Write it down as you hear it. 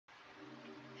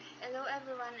Hello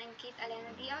everyone, I'm Kate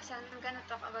Alena Diaz and I'm gonna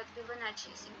talk about Fibonacci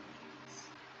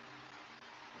Sequence.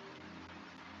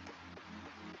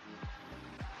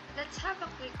 Let's have a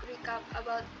quick recap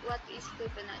about what is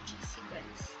Fibonacci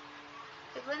Sequence.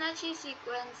 Fibonacci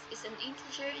Sequence is an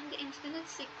integer in the infinite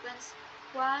sequence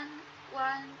 1,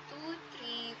 1, 2,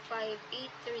 3, 5,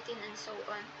 8, 13 and so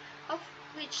on, of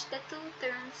which the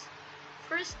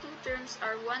first two terms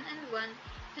are 1 and 1,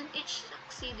 and each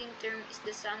succeeding term is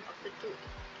the sum of the two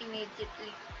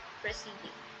immediately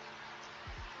preceding.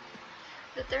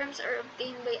 The terms are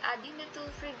obtained by adding the two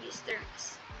previous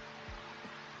terms.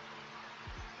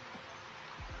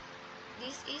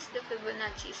 This is the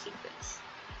Fibonacci sequence.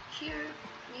 Here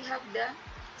we have the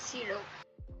 0.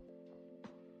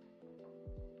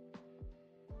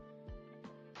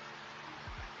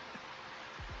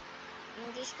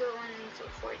 And this go on and so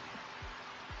forth.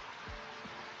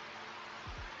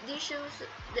 This shows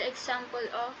the example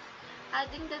of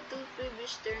adding the two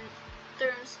previous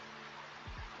terms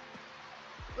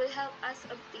will help us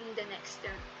obtain the next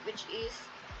term, which is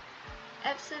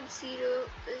f sub 0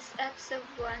 plus f sub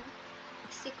 1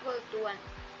 is equal to 1,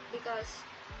 because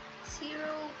 0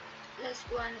 plus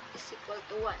 1 is equal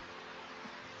to 1.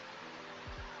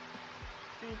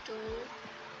 And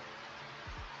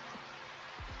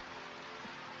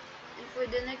for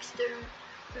the next term,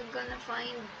 we're gonna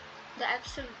find the f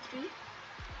sub 3,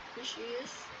 which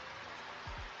is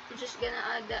we're just gonna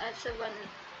add the f sub 1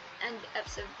 and f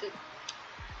sub 2.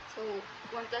 So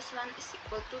 1 plus 1 is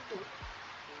equal to 2.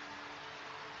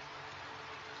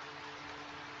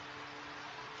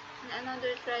 And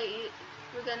another try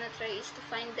we're gonna try is to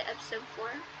find the f sub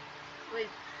 4.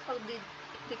 With how did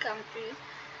it become 3?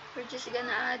 We're just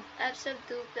gonna add f sub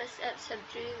 2 plus f sub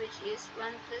 3, which is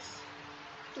 1 plus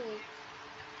 2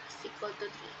 is equal to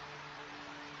 3.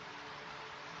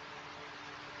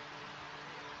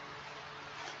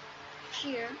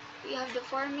 Here, we have the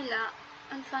formula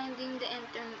on finding the end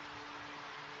term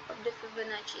of the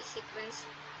Fibonacci sequence,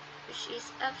 which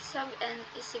is f sub n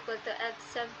is equal to f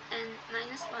sub n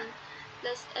minus 1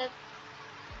 plus f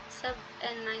sub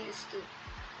n minus 2,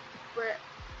 where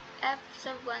f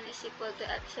sub 1 is equal to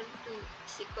f sub 2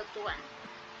 is equal to 1.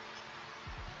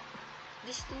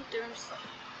 These two terms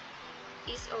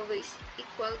is always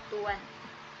equal to 1,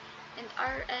 and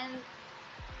Rn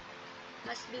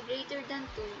must be greater than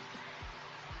 2,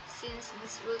 since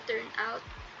this will turn out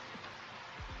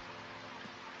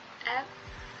f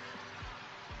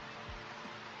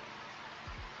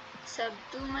sub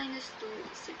 2 minus 2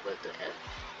 is equal to f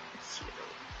 0.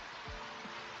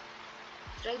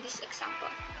 Try this example.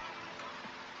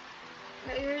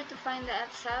 We're here to find the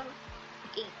f sub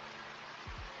 8.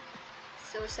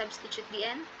 So substitute the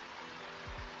n.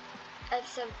 F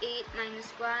sub 8 minus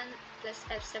 1 plus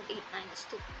f sub 8 minus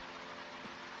 2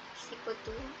 is equal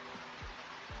to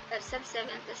f sub 7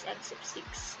 plus f sub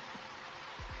 6,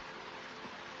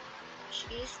 which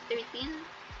is 13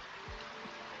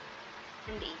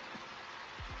 and 8.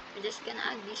 We're just gonna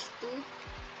add these two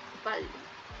values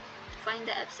to find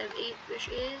the f sub 8, which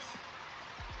is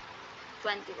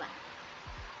 21.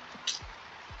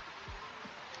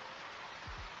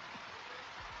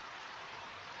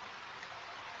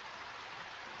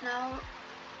 Now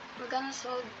we're gonna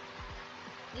solve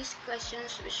these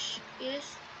questions, which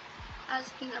is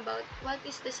asking about what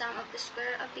is the sum of the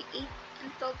square of the 8th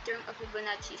and 12th term of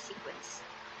Fibonacci sequence.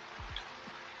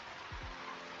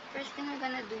 First thing we're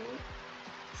gonna do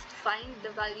is to find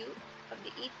the value of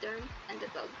the 8th term and the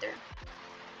 12th term.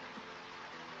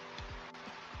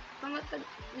 From what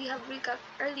we have recapped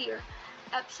earlier,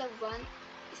 f sub 1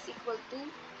 is equal to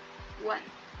 1.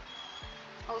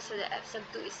 Also the f sub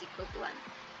 2 is equal to 1.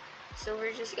 So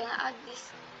we're just gonna add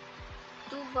these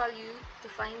two values to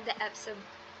find the f sub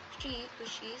 3,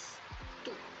 which is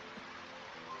 2.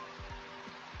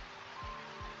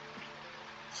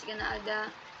 Just gonna add the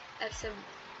f sub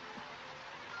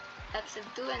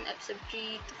 2 and f sub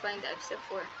 3 to find the f sub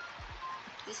 4.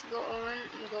 Just go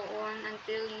on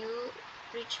until you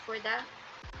reach for the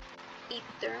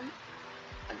 8th term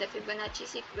of the Fibonacci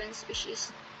sequence, which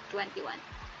is 21.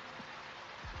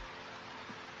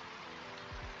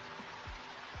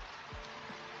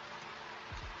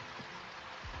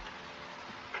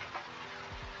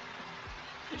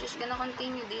 We're just gonna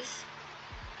continue this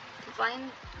to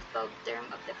find the 12th term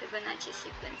of the Fibonacci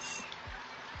sequence.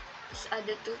 Just add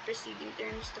the two preceding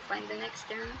terms to find the next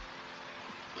term.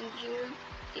 And here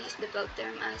is the 12th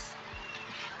term as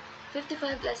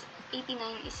 55 plus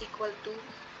 89 is equal to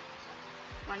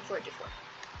 144.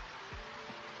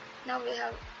 Now we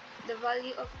have the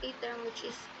value of 8th term, which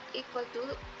is equal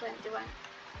to 21.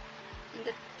 And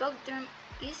the 12th term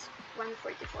is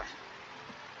 144.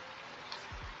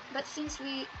 But since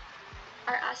we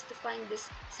are asked to find this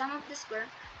sum of the square,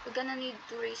 we're gonna need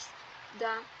to raise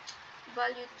the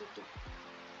value to 2.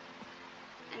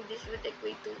 And this would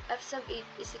equate to f sub 8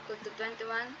 is equal to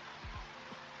 21.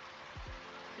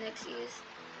 Next is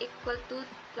equal to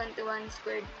 21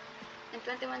 squared. And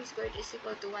 21 squared is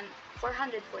equal to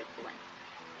 441.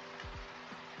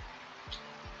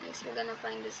 Next, we're gonna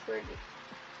find the square root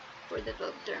for the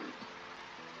 12th term,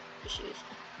 which is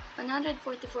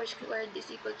 144 squared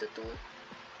is equal to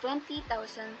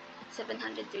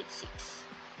 20,736.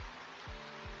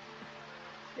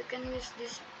 You can use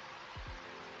this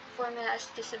formula as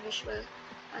just a visual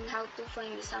on how to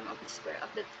find the sum of the square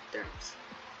of the terms,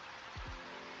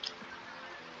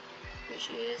 which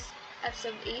is f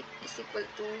sub 8 is equal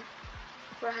to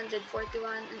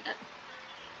 441 and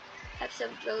f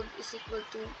sub 12 is equal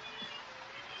to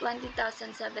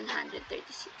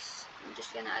 20,736. I'm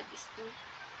just gonna add these two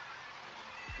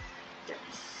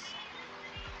terms,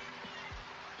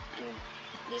 and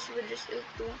this would result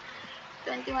to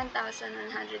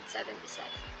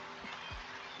 21,177.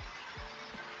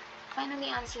 Finally,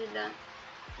 answer the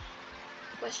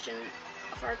question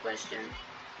of our question.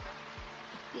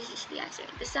 This is the answer.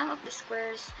 The sum of the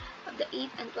squares of the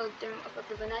 8 and 12 term of a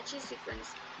Fibonacci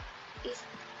sequence is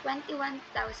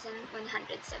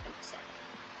 21,177.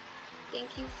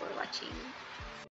 Thank you for watching.